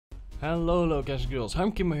Hello guys and girls,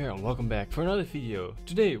 HarmKimbo here and welcome back for another video.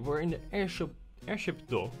 Today we're in the airship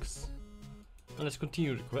docks. And let's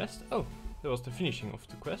continue the quest. Oh, that was the finishing of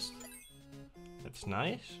the quest. That's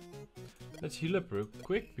nice. Let's heal up real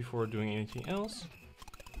quick before doing anything else.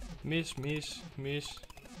 Miss.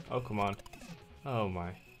 Oh, come on. Oh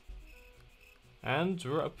my. And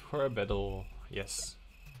we're up for a battle. Yes.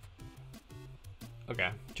 Okay,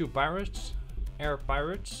 2 pirates. Air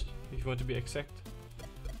pirates, if you want to be exact.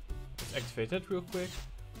 Let's activate that real quick.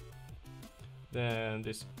 Then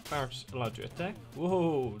this pirate's allowed to attack.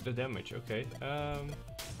 Whoa, the damage, okay.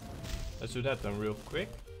 Let's do that then real quick.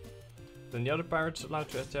 Then the other pirate's allowed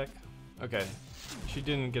to attack. Okay, she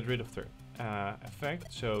didn't get rid of the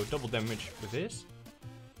effect, so double damage with this.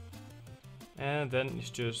 And then it's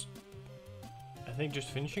just, I think just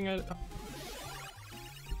finishing it up.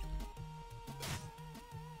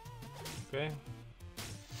 Okay.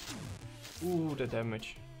 Ooh, the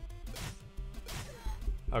damage.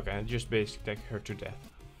 Okay, just basically take her to death.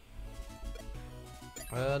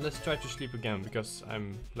 Let's try to sleep again, because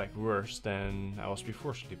I'm like worse than I was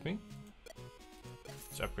before sleeping.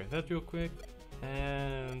 Let's upgrade that real quick.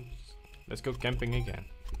 And let's go camping again.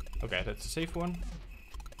 Okay, that's a safe one.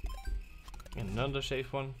 And another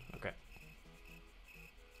safe one. Okay.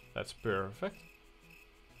 That's perfect.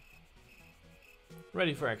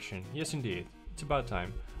 Ready for action. Yes indeed. It's about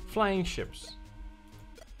time. Flying ships.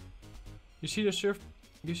 You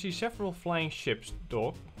see several flying ships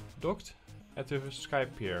docked at the sky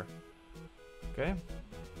pier. Okay.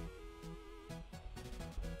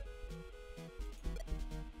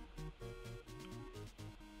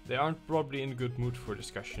 They aren't probably in a good mood for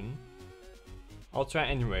discussion. I'll try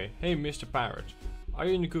anyway. Hey Mr. Pirate, are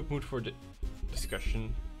you in a good mood for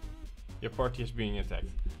discussion? Your party is being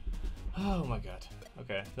attacked. Oh my god.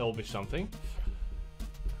 Okay, that'll be something.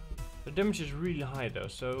 The damage is really high though,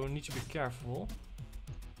 so need to be careful.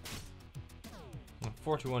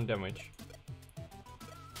 41 damage.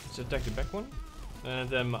 Let's attack the back one. And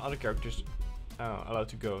then my other characters are allowed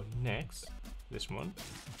to go next. This one.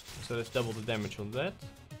 So let's double the damage on that.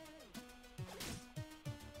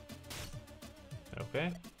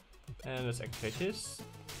 Okay. And let's activate this.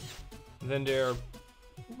 Then they're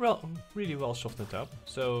really well softened up.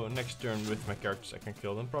 So next turn with my characters I can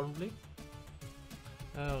kill them probably.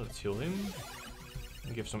 Let's heal him.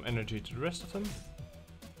 And give some energy to the rest of them.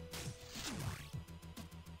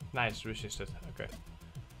 Nice, resisted. Okay.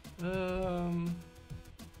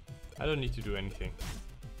 I don't need to do anything.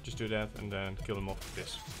 Just do that and then kill them off with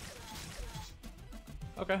this.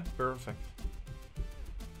 Okay, perfect.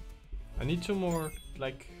 I need some more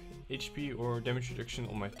like HP or damage reduction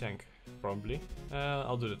on my tank, probably.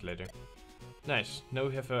 I'll do that later. Nice. Now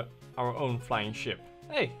we have our own flying ship.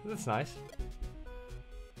 Hey, that's nice.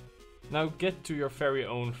 Now get to your very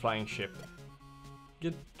own flying ship.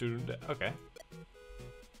 Get to the... okay.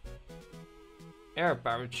 Air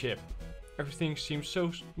pirate ship. Everything seems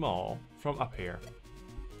so small from up here.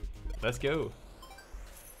 Let's go.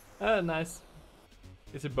 Nice.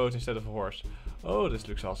 It's a boat instead of a horse. Oh, this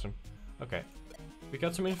looks awesome. Okay. We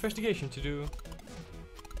got some investigation to do.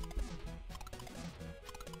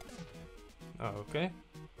 Okay.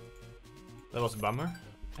 That was a bummer.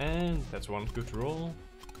 And that's one good roll.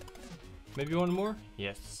 Maybe one more?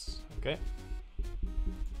 Yes. Okay.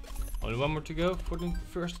 Only one more to go for the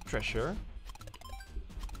first treasure.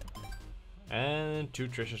 And 2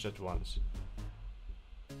 treasures at once.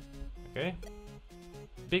 Okay.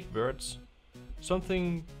 Big birds.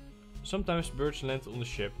 Sometimes birds land on the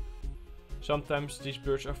ship. Sometimes these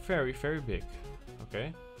birds are very big.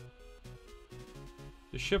 Okay.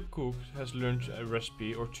 The ship cook has learned a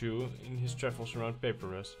recipe or 2 in his travels around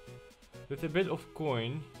Papyrus. With a bit of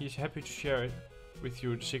coin, he is happy to share with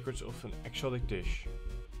you the secrets of an exotic dish.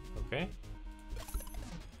 Okay.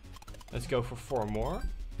 Let's go for 4 more.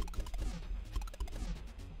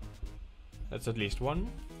 That's at least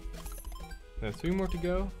 1. Then 3 more to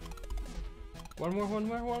go. One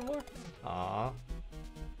more. Ah.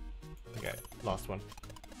 Okay, last one.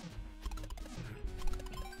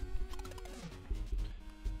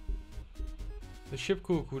 The ship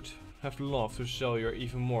cook would have loved to sell you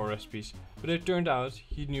even more recipes, but it turned out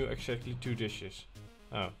he knew exactly 2 dishes.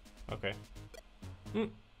 Oh, okay.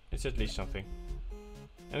 It's at least something.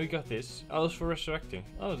 And we got this. Oh, it's for resurrecting.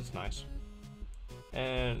 Oh, that's nice.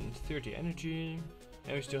 And 30 energy.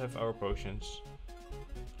 And we still have our potions.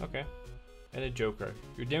 Okay. And a joker.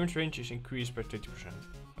 Your damage range is increased by 20%.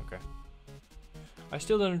 Okay. I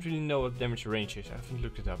still don't really know what damage range is. I haven't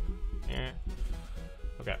looked it up. Yeah.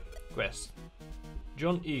 Okay. Quest.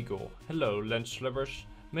 John Eagle. Hello, landlubbers.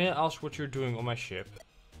 May I ask what you're doing on my ship?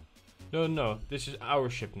 No, no, this is our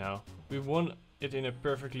ship now. We won it in a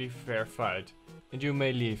perfectly fair fight, and you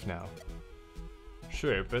may leave now.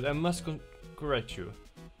 Sure, but I must correct you.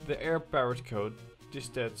 The Air Pirate Code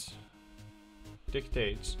dictates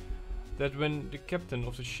that when the captain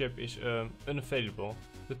of the ship is unavailable,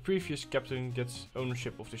 the previous captain gets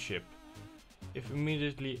ownership of the ship, if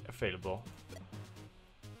immediately available.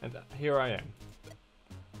 And here I am.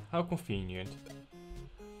 How convenient.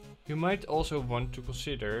 You might also want to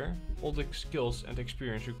consider all the skills and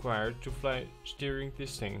experience required to fly steering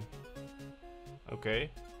this thing. Okay,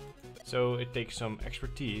 so it takes some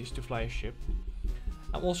expertise to fly a ship.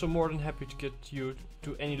 I'm also more than happy to get you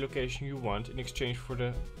to any location you want in exchange for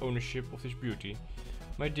the ownership of this beauty,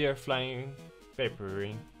 my dear flying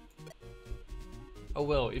paperine. Oh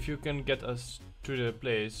well, if you can get us to the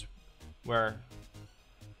place where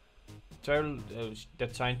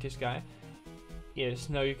that scientist guy is,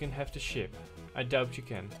 now you can have the ship. I doubt you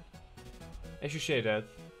can. As you say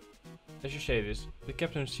this, the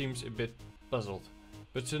captain seems a bit puzzled,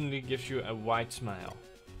 but suddenly gives you a wide smile.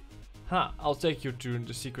 Ha! I'll take you to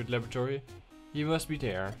the secret laboratory. You must be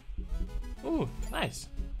there. Ooh, nice.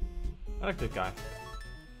 I like that guy.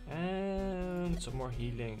 And some more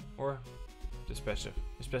healing. Or the passive.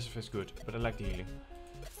 This passive is good, but I like the healing.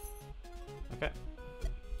 Okay.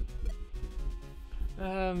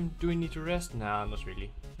 Do we need to rest? Nah, not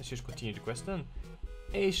really. Let's just continue the quest then.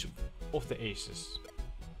 Ace of the Aces.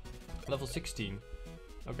 Level 16.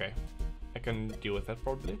 Okay. I can deal with that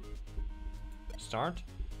probably. Start.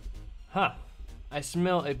 Ha! I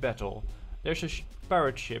smell a battle. There's a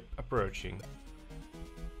pirate ship approaching.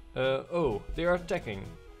 Oh, they are attacking.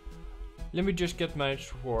 Let me just get my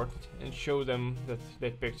sword and show them that they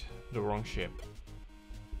picked the wrong ship.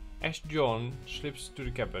 As John slips to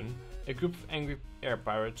the cabin, a group of angry air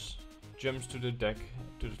pirates jumps to the deck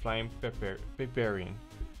to the flying Paperian.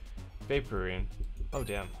 Oh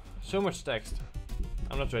damn, so much text.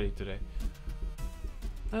 I'm not ready today.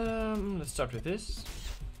 Let's start with this.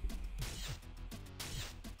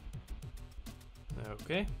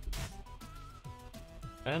 Okay.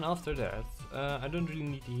 And after that, I don't really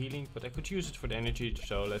need the healing, but I could use it for the energy,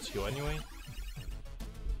 so let's heal anyway.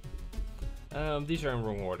 These are in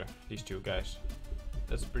wrong order, these two guys.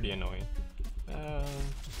 That's pretty annoying.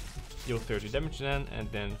 Deal 30 damage then,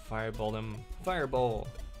 and then fireball them. Fireball!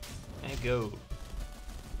 And go!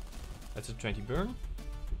 That's a 20 burn.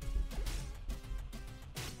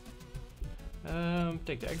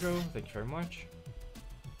 Take the aggro, thank you very much.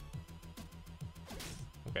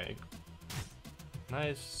 Okay.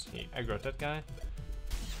 Nice, he aggroed that guy.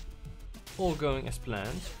 All going as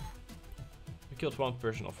planned. We killed one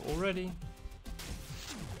person off already.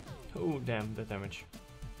 Oh damn, that damage.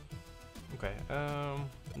 Okay,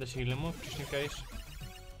 let's heal him up just in case.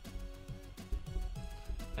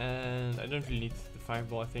 And I don't really need the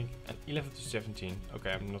fireball, I think. And 11 to 17.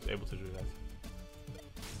 Okay, I'm not able to do that.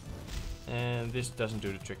 And this doesn't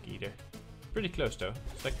do the trick either. Pretty close though.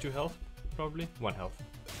 It's like 2 health, probably. 1 health.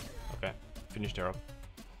 Okay, finished her up.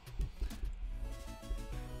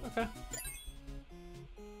 Okay.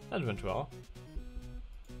 That went well.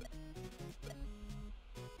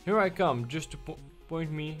 Here I come, just to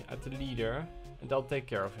point me at the leader, and I'll take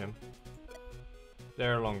care of him.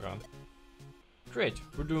 They're long gone. Great,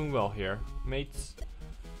 we're doing well here, mates.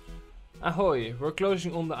 Ahoy, we're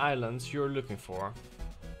closing on the islands you're looking for.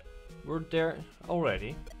 We're there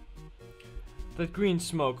already. That green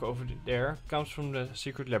smoke over there comes from the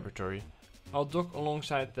secret laboratory. I'll dock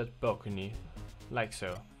alongside that balcony, like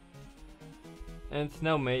so. And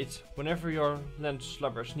now mates, whenever your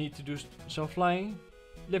landslubbers need to do some flying,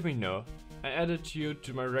 let me know. I added you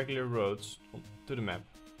to my regular roads to the map.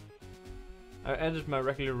 I added my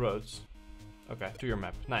regular roads. Okay, to your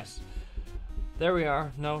map. Nice. There we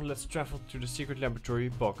are. Now let's travel to the secret laboratory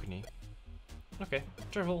balcony. Okay,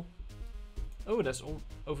 travel. Oh, that's all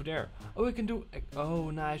over there. Oh, we can do... Oh,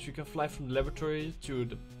 nice. We can fly from the laboratory to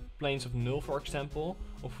the plains of Null, for example.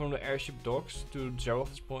 Or from the airship docks to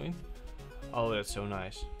Gerald's Point. Oh, that's so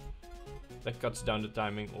nice. That cuts down the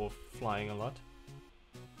timing of flying a lot.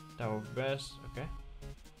 Tower of Best. Okay.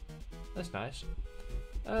 That's nice.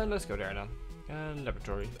 Let's go there then.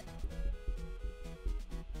 Laboratory.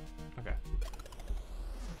 Okay.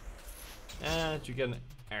 And you get an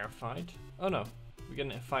air fight. Oh no. We get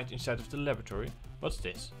a fight inside of the laboratory. What's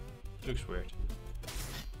this? It looks weird.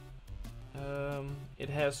 It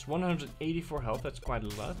has 184 health, that's quite a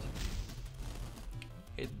lot.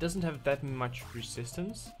 It doesn't have that much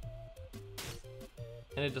resistance.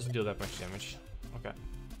 And it doesn't deal that much damage. Okay.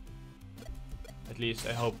 At least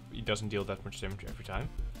I hope it doesn't deal that much damage every time.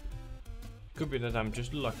 Could be that I'm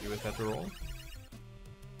just lucky with that roll.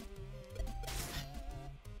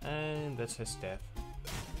 And that says death.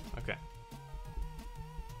 Okay.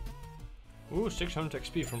 Ooh, 600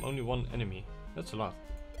 XP from only one enemy. That's a lot.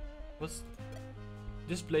 What's...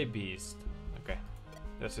 Display Beast. Okay.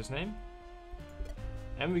 That's his name.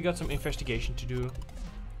 And we got some investigation to do.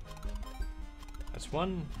 That's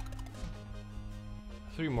one.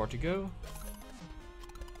 3 more to go.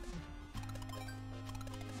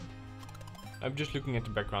 I'm just looking at the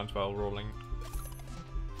background while rolling.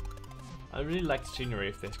 I really like the scenery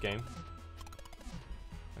of this game.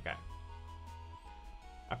 Okay.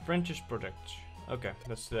 Apprentice products. Okay,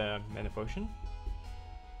 that's the mana potion.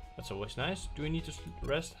 That's always nice. Do we need to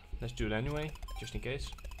rest? Let's do it anyway, just in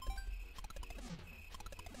case.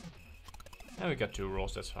 And we got 2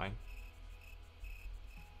 rolls, that's fine.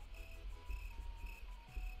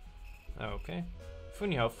 Okay.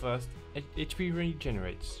 Funny how fast HP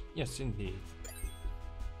regenerates. Yes, indeed.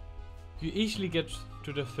 You easily get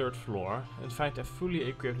to the 3rd floor and find a fully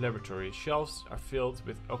equipped laboratory. Shelves are filled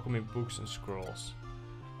with alchemy books and scrolls.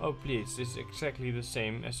 Oh please, this is exactly the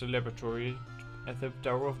same as the laboratory at the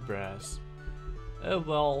Tower of Brass.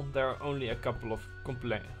 Well, there are only a couple of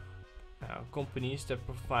companies that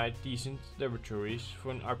provide decent laboratories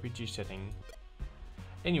for an RPG setting.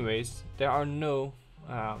 Anyways, there are no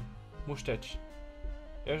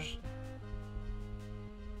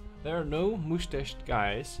There are no mustached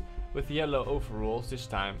guys with yellow overalls this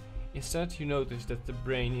time. Instead, you notice that the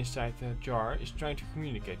brain inside the jar is trying to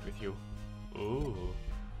communicate with you. Ooh.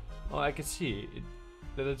 Well, I can see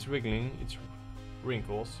that it's wiggling its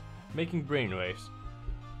wrinkles, making brainwaves.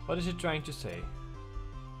 What is it trying to say?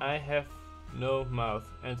 I have no mouth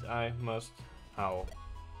and I must howl.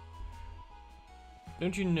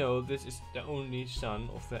 Don't you know this is the only son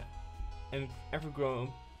of the ever-growing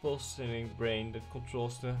pulsating brain that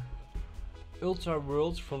controls the ultra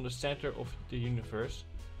worlds from the center of the universe?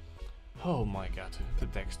 Oh my god, the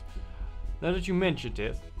text. Now that you mentioned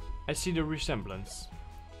it, I see the resemblance.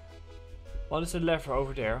 What is the lever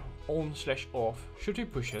over there? On/off. Should we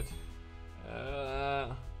push it?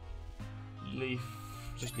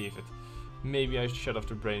 Just leave it. Maybe I should shut off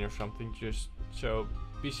the brain or something, just so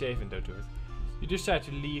be safe and don't do it. You decide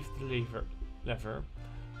to leave the lever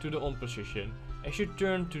to the on position. As you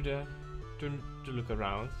turn to look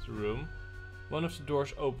around the room, one of the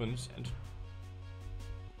doors opens and...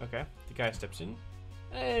 Okay, the guy steps in.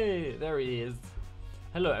 Hey, there he is.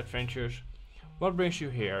 Hello, adventurers. What brings you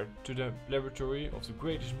here, to the laboratory of the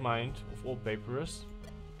greatest mind of all papyrus?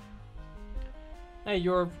 Hey,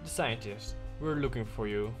 you're the scientist. We're looking for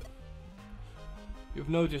you. You've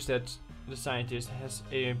noticed that the scientist has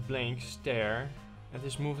a blank stare and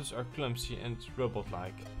his movements are clumsy and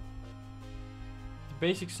robot-like. The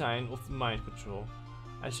basic sign of the mind control.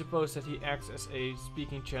 I suppose that he acts as a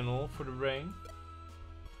speaking channel for the brain?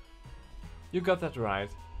 You got that right.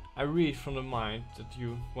 I read from the mind that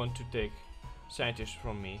you want to take scientists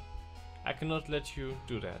from me. I cannot let you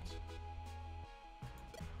do that.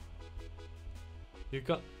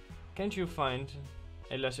 Can't you find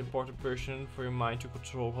a less important person for your mind to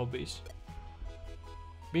control hobbies?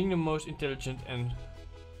 Being the most intelligent and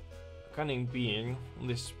cunning being on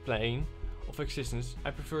this plane of existence,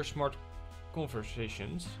 I prefer smart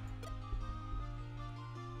conversations.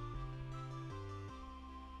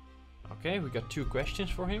 Okay, we got 2 questions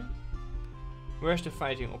for him. Where's the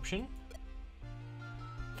fighting option?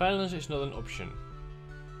 Violence is not an option.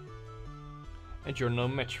 And you're no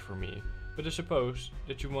match for me. But I suppose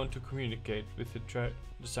that you want to communicate with the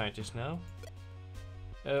scientist now?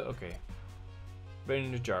 Okay. Brain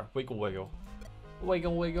in the jar. Wiggle wiggle.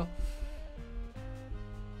 Wiggle wiggle.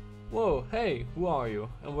 Whoa, hey, who are you?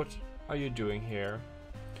 And what are you doing here?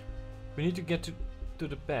 We need to get to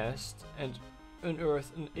the past and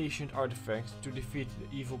unearth an ancient artifact to defeat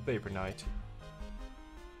the evil Paper Knight.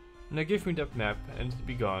 Now give me that map and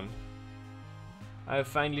be gone. I have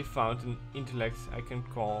finally found an intellect I can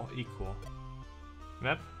call equal.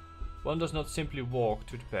 Map? One does not simply walk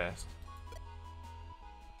to the past.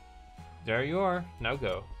 There you are, now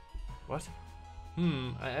go. What?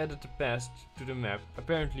 I added the past to the map.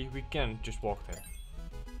 Apparently we can just walk there.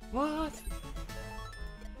 What?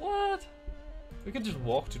 What? We can just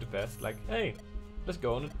walk to the past, like, hey, let's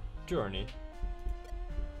go on a journey.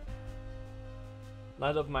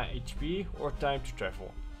 Light up my HP or time to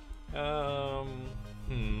travel.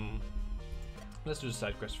 Let's do the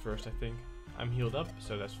side quest first, I think. I'm healed up,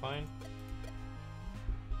 so that's fine.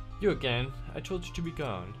 You again. I told you to be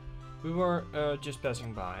gone. We were just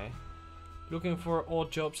passing by. Looking for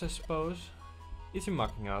odd jobs, I suppose. Is he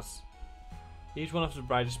mocking us? He's one of the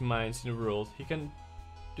brightest minds in the world. He can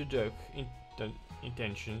deduct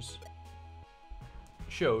intentions.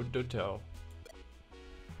 Show, don't tell.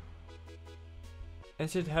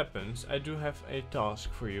 As it happens, I do have a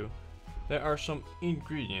task for you. There are some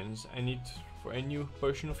ingredients I need for a new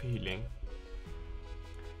potion of healing.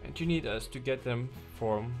 And you need us to get them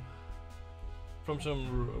from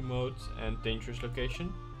some remote and dangerous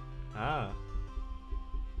location. Ah.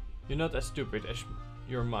 You're not as stupid as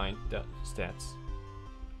your mind stats.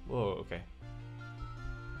 Whoa, okay.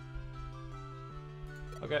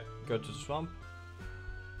 Okay, go to the swamp.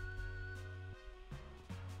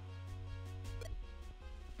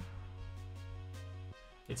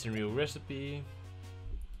 It's a real recipe.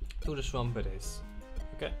 To the swamp it is.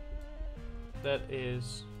 Okay. That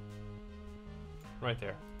is right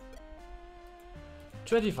there.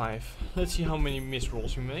 25. Let's see how many miss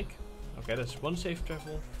rolls we make. Okay, that's one safe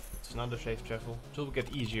travel. It's another safe travel. So it'll get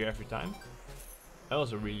easier every time. That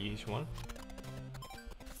was a really easy one.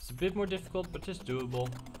 It's a bit more difficult, but it's doable.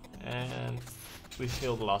 And we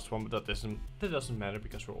failed the last one, but that doesn't matter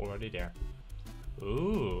because we're already there.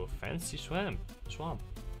 Ooh, fancy swamp.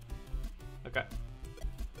 Okay.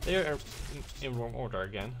 They are in wrong order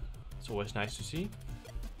again. It's always nice to see.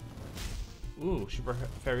 Ooh,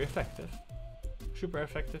 very effective. Super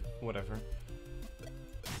effective, whatever.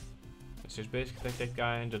 Let's just basically take that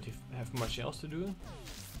guy and don't have much else to do.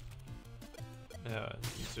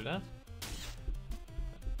 Let's do that.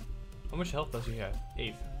 How much health does he have?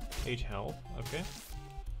 8 health, okay.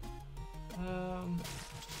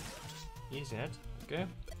 He's dead, okay.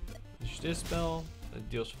 Use this spell, that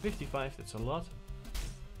deals 55, that's a lot.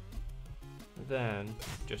 Then,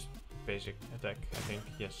 just basic attack, I think,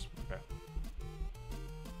 yes, okay.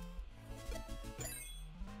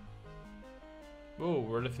 Whoa,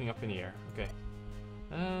 we're lifting up in the air, okay.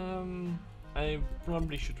 I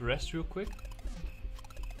probably should rest real quick.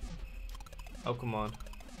 Oh, come on.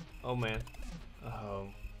 Oh, man. Oh.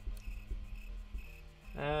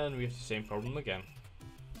 And we have the same problem again.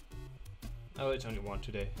 Oh, it's only one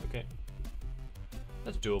today, okay.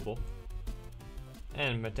 That's doable.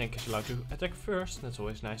 And my tank is allowed to attack first, that's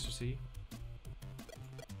always nice to see.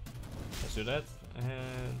 Let's do that.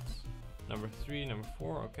 And number 3, number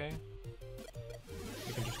 4, okay.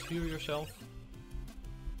 You can just heal yourself.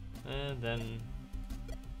 And then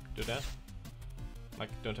do that. Like,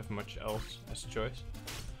 don't have much else as a choice.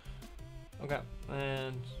 Okay,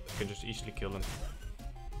 and you can just easily kill them.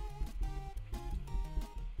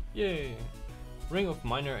 Yay! Ring of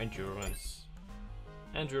Minor Endurance.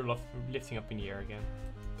 And we're lifting up in the air again.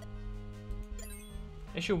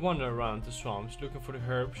 As you wander around the swamps looking for the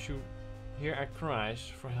herbs, you hear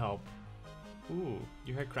cries for help. Ooh,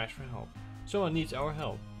 you hear cries for help. Someone needs our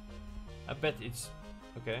help. I bet it's...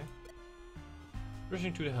 okay.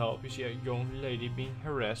 Rushing to the help, you see a young lady being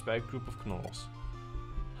harassed by a group of gnolls.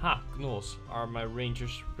 Ha! Gnolls are my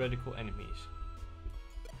ranger's radical enemies.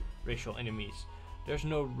 Racial enemies. There's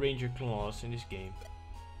no ranger claws in this game.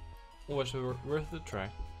 Always worth the try.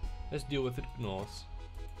 Let's deal with the gnolls.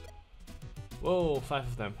 Whoa, 5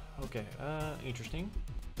 of them. Okay, interesting.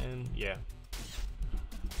 And yeah.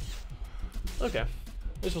 Okay,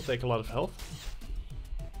 this will take a lot of health.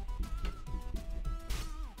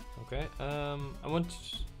 Okay, I want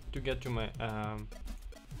to get to my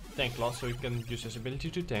tank class so you can use his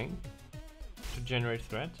ability to tank to generate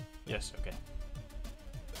threat. Yes, okay.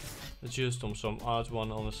 Let's use some odd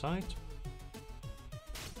one on the side.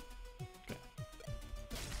 Okay.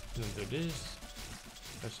 Then do this.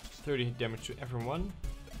 That's 30 damage to everyone.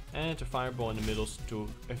 And a fireball in the middle to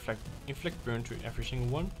inflict burn to every single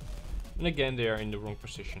one. And again, they are in the wrong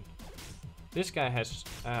position. This guy has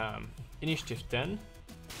initiative 10.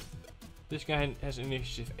 This guy has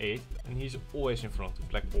initiative 8. And he's always in front.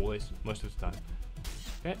 Like always, most of the time.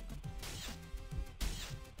 Okay.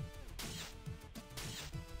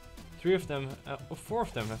 3 of them, or 4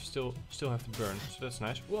 of them have still have to burn, so that's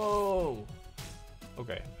nice. Whoa!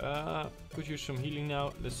 Okay, could use some healing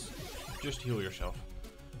now. Let's just heal yourself.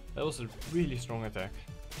 That was a really strong attack.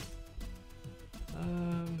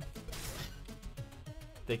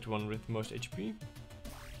 Take the one with most HP.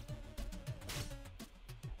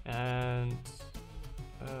 And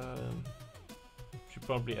should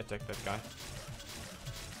probably attack that guy.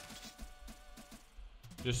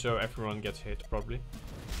 Just so everyone gets hit, probably.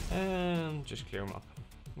 And just clear him up.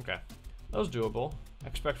 Okay, that was doable.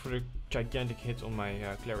 Expect for the gigantic hit on my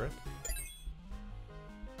cleric.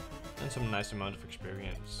 And some nice amount of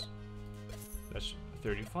experience. That's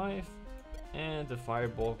 35. And the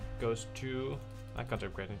fireball goes to... I can't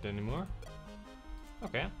upgrade it anymore.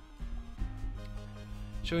 Okay.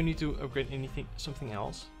 So we need to upgrade something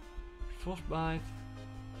else. Frostbite.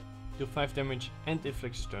 Deal 5 damage and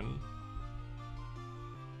inflict stun.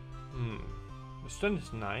 The stun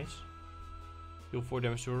is nice. Deal 4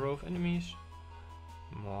 damage to a row of enemies.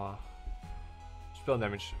 Mwah. Spell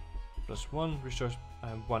damage +1 restores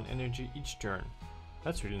 1 energy each turn.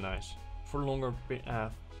 That's really nice. For longer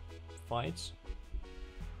fights,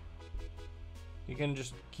 you can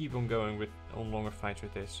just keep on going with on longer fights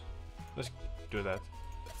with this. Let's do that.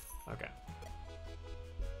 Okay.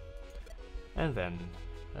 And then,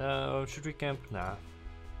 should we camp? Nah.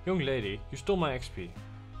 Young lady, you stole my XP.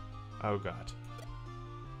 Oh god.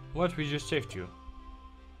 What? We just saved you.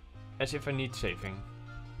 As if I need saving.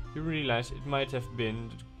 You realize it might have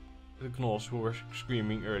been the gnolls who were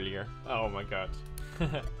screaming earlier. Oh my god.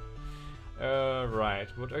 Right,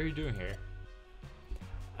 what are you doing here?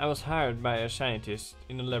 I was hired by a scientist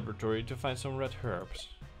in a laboratory to find some red herbs.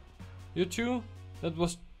 You too? That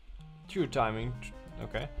was true timing.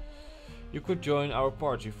 Okay. You could join our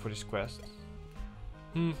party for this quest.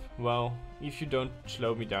 Well, if you don't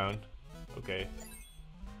slow me down. Okay.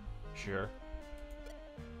 Sure.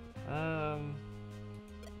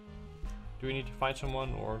 Do we need to fight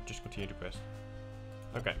someone or just continue the quest?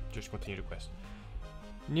 Okay, just continue the quest.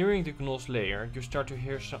 Nearing the gnoll's lair, you start to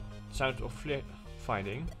hear sounds of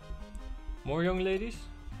fighting. More young ladies?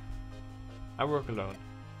 I work alone.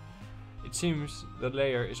 It seems the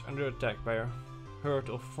lair is under attack by a herd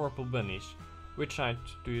of purple bunnies. Which side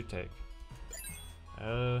do you take?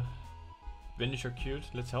 Bunnies are cute,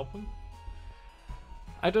 let's help them.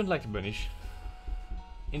 I don't like the bunnies.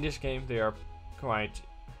 In this game they are quite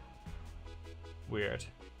weird.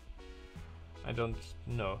 I don't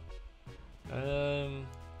know.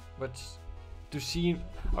 But to see,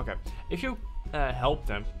 okay, if you help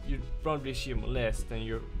them, you probably see them less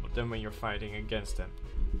than when you're fighting against them.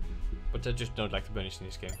 But I just don't like the bunnies in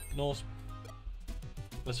this game. Gnolls.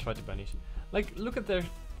 Let's fight the bunnies. Like, look at their,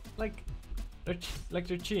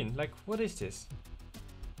 their chin. Like, what is this?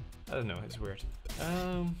 I don't know. It's weird.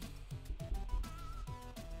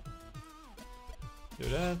 Do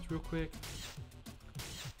that real quick.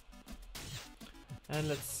 And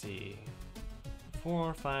let's see.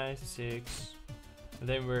 4, 5, 6. And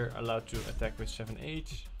then we're allowed to attack with 7,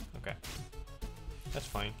 8. Okay. That's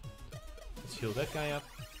fine. Let's heal that guy up.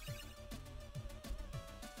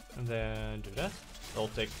 And then do that. I'll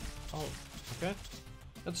take... Oh, okay.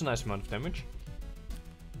 That's a nice amount of damage.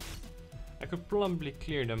 I could probably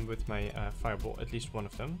clear them with my fireball, at least one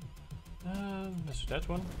of them. Let's do that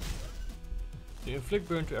one. You inflict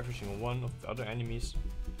burn to every single one of the other enemies.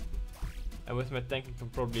 And with my tank I can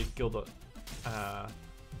probably kill the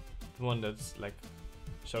one that's like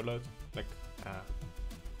soloed, like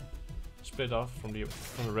split off from the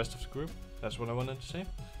rest of the group. That's what I wanted to say.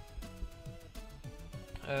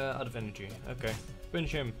 Out of energy. Okay,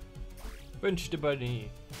 punch him. Punch the bunny.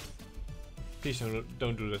 Please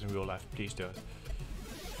don't do that in real life. Please don't.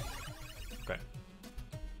 Okay.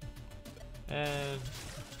 And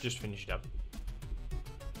just finish it up.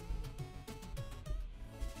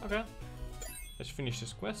 Okay. Let's finish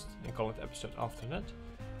this quest and call it episode after that.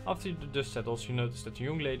 After the dust settles, you notice that the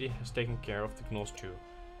young lady has taken care of the gnolls too.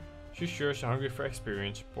 She's sure so hungry for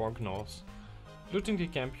experience, poor gnolls. Looting the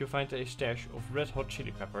camp, you find a stash of red hot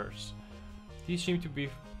chili peppers. These seem to be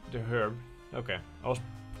the herb. Okay,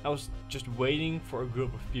 I was just waiting for a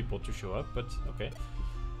group of people to show up, but okay.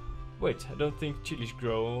 Wait, I don't think chilies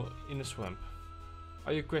grow in a swamp.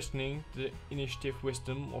 Are you questioning the initiative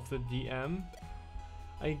wisdom of the DM?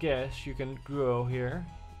 I guess you can grow here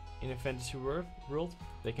in a fantasy world.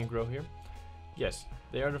 They can grow here. Yes,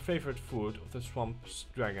 they are the favorite food of the swamp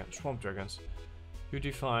dragons. You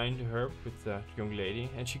define the herb with the young lady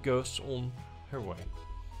and she goes on her way.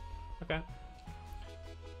 Okay.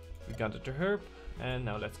 We gathered the herb and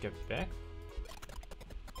now let's get back.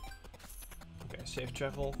 Okay, safe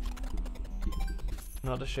travel.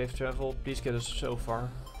 Another safe travel. Please get us so far.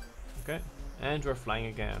 Okay. And we're flying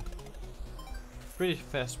again. Pretty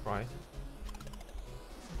fast sprite.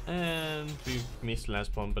 And we missed the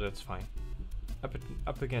last one, but that's fine.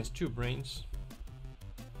 Up against 2 brains.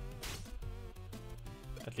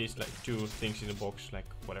 At least like 2 things in the box, like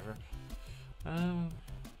whatever.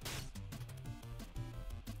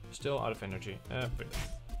 Still out of energy. But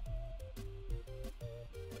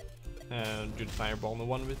do the fireball on the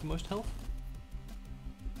one with the most health.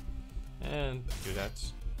 And do that.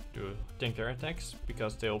 Do tank their attacks,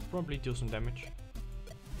 because they'll probably deal some damage.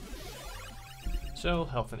 So,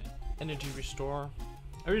 health and energy restore.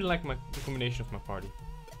 I really like the combination of my party.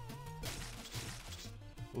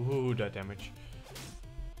 Ooh, that damage.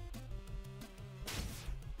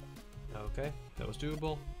 Okay, that was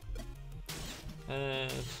doable.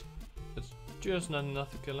 And it's just not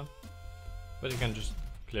enough to kill him. But you can just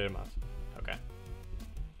clear him out. Okay.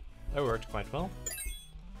 That worked quite well.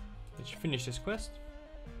 Let's finish this quest.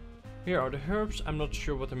 Here are the herbs. I'm not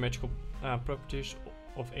sure what the magical properties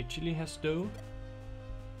of a chili has though.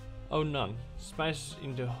 Oh, none. Spices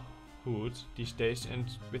in the hood these days, and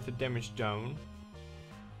with the damage down,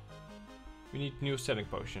 we need new selling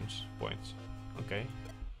potions points. Okay.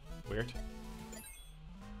 Weird.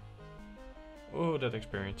 Oh, that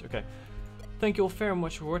experience. Okay. Thank you all very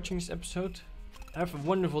much for watching this episode. Have a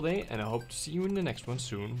wonderful day, and I hope to see you in the next one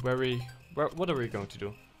soon. What are we going to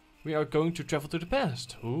do? We are going to travel to the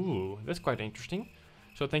past. Ooh, that's quite interesting.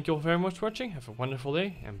 So thank you all very much for watching. Have a wonderful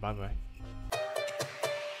day, and bye bye.